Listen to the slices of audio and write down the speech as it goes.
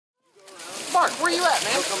where you at,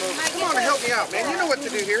 man? Come on and help me out, man. You know what to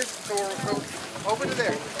do here. Go over to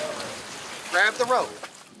there. Grab the rope.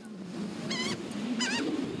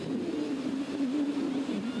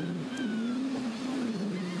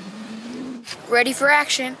 Ready for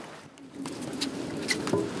action.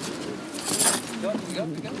 Go. All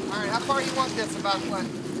right, how far you want this? About what?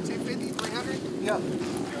 250, 300? Yeah.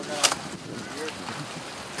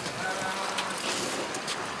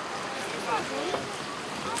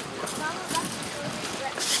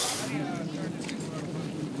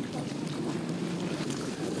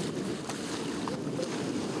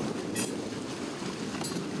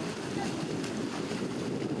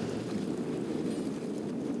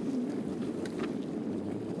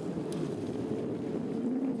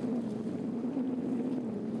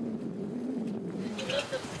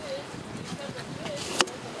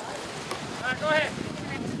 Go ahead.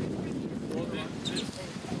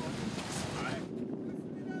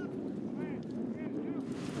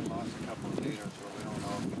 Lost a couple of leaders, but we don't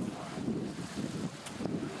know.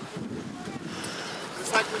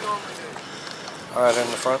 Just like we normally do. All right,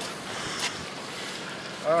 in the front.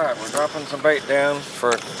 All right, we're dropping some bait down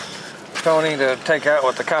for Tony to take out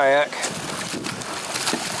with the kayak.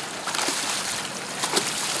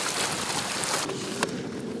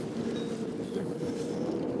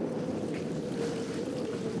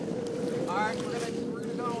 We're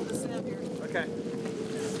gonna go on the sand here. Okay.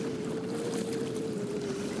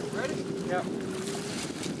 Ready? Yep.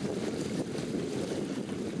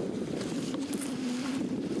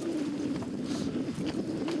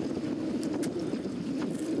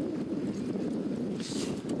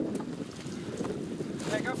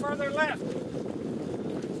 Hey, go further left.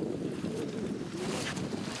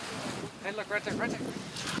 Hey, look right there, right there.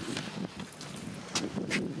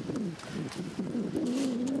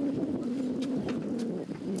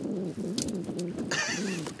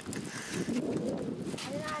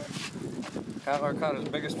 Kyler caught his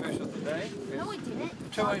biggest fish of the day. No, we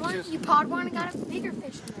didn't. 2 inches. You pod one and got a bigger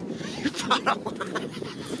fish than that.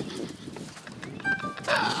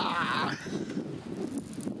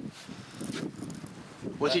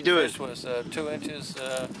 What's he doing? Fish was 2 inches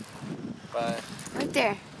by. Right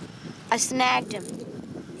there. I snagged him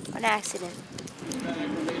on accident.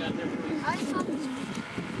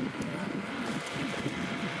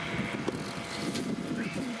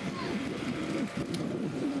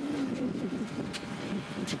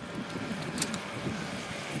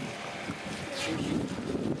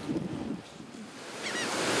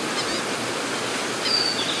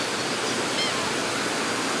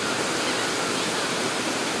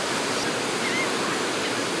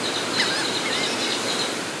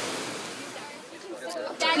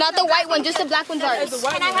 Not the white one, just the black one's ours.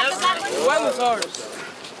 Can I have the black one? The white one's ours.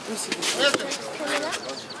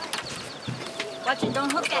 Watch it,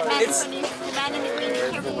 don't hook that man in the man in the green. Be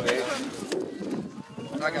careful with this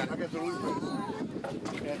one. I got the loop.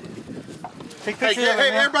 Take Hey, pictures of it,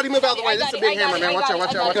 man. everybody move out of the way. This is a big hammer, man. Watch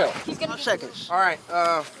out. He's gonna be Seconds. All right.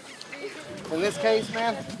 In this case,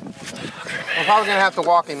 man, I'm probably gonna have to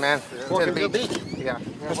walk him, man, to the beach. Yeah.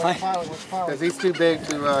 Because he's too big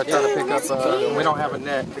to try to pick up. We don't have a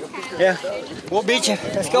net. Yeah. We'll beat you.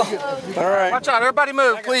 Let's go. All right. Watch out. Everybody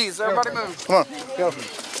move, please. Everybody move. Come on. Go.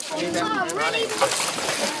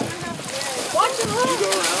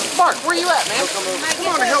 Mark, where you at, man? Come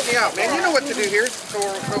on and help me out, man. You know what to do here. Go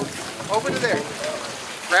over to there.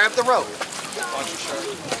 Grab the rope.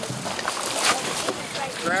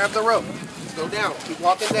 Grab the rope. Go down. Keep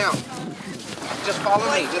walking down. Just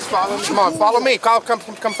follow me. Just follow me. Come on, follow me. Come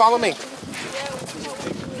follow me.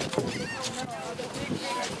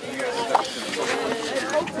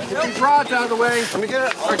 Get these rods out of the way. Let me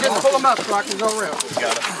get it. Or just pull them up so I can go around.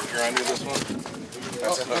 Got it. You're under this one?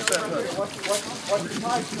 That's it.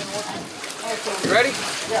 You ready?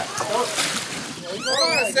 Yeah. Hold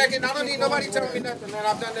on a second. I don't need nobody telling me nothing, man.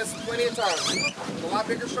 I've done this plenty of times. A lot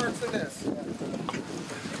bigger sharks than this.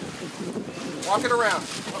 Walk it around.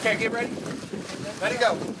 Okay, get ready. Let it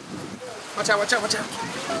go. Watch out, watch out, watch out.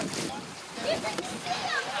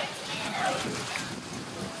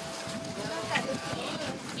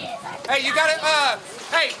 Hey, you got it.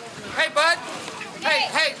 Hey, bud.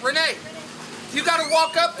 Hey, Renee. You got to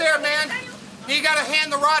walk up there, man. You got to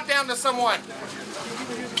hand the rod down to someone.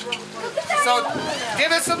 So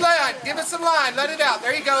give it some line. Give it some line. Let it out.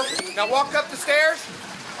 There you go. Now walk up the stairs.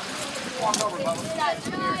 Walk over, Bubba.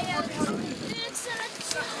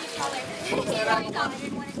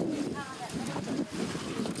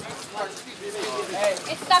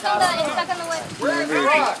 It's stuck on the way. Where's the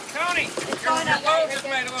rod? Tony, your boat just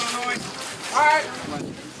made a little noise. All right.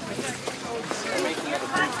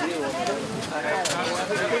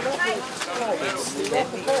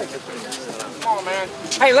 Come on, man.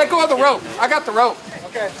 Hey, let go of the rope. I got the rope.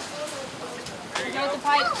 Okay. With the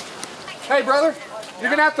pipe. Hey, brother, you're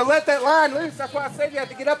going to have to let that line loose. That's why I said you have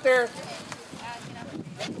to get up there.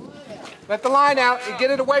 Let the line out and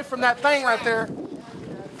get it away from that thing right there.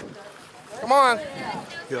 Come on.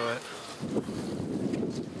 You all right?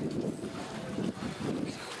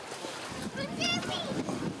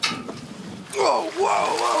 Whoa,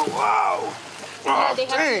 whoa, whoa, whoa. Yeah, they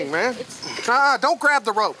have Dang, to, man. Don't grab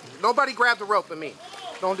the rope. Nobody grab the rope but me.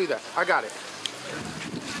 Don't do that. I got it.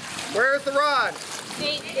 Where's the rod?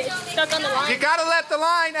 It's stuck on the line. You got to let the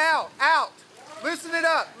line out. Out. Loosen it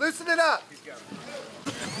up. Loosen it up.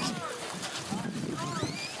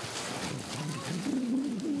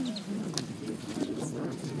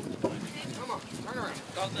 Come on. Turn around.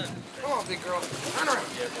 Come on, big girl. Turn around.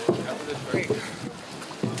 Hey.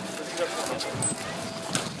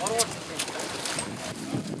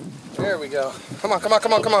 There we go. Come on, come on,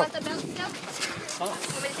 come on, come on. Want the belt still? Want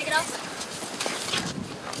me to take it off?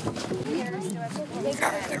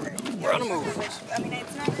 We're on the move. I mean,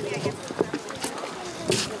 it's not really, I guess,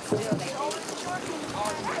 it's still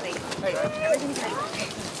like, everything's ready.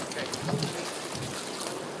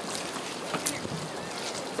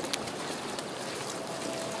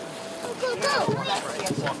 Go, go.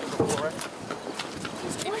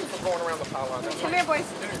 We're going around the pylon. Come here, boys.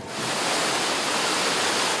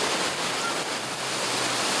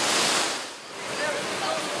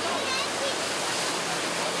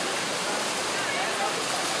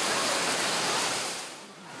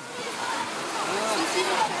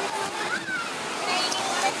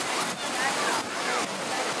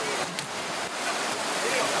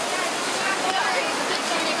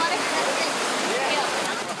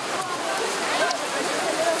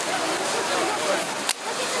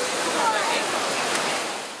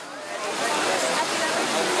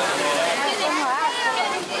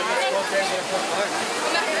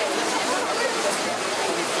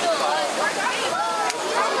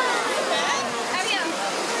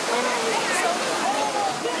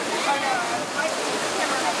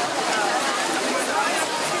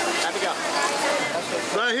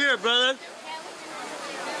 Right here, brother.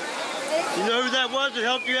 You know who that was that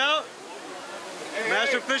helped you out?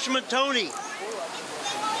 Master Fisherman Tony.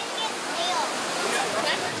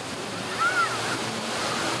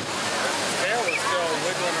 Tail is still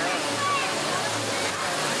wiggling around.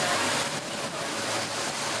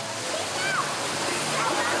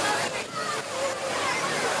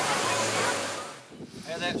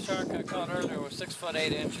 And that shark I caught earlier was 6 foot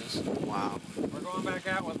 8 inches. Wow. We're going back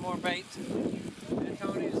out with more bait. And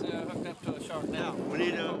Tony's hooked up to a shark now. We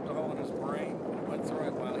need a hole in his brain. Went through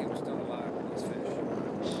it while he was still alive with his fish.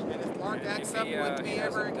 And if Mark acts up with me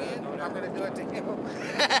ever again, I'm going to do it to him.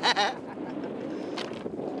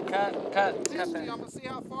 Cut Seriously, that. I'm going to see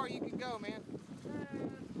how far you can go, man.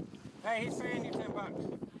 Hey, he's paying you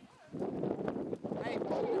 $10.